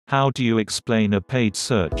How do you explain a paid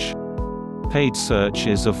search? Paid search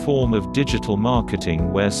is a form of digital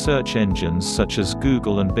marketing where search engines such as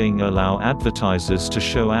Google and Bing allow advertisers to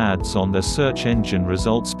show ads on their search engine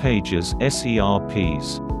results pages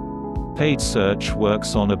 (SERPs). Paid search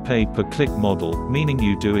works on a pay-per-click model, meaning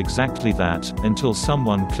you do exactly that. Until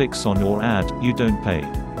someone clicks on your ad, you don't pay.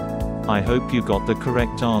 I hope you got the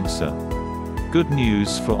correct answer. Good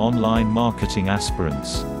news for online marketing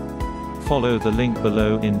aspirants. Follow the link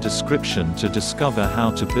below in description to discover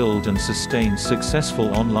how to build and sustain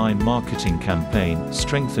successful online marketing campaign,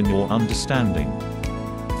 strengthen your understanding.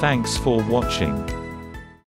 Thanks for watching.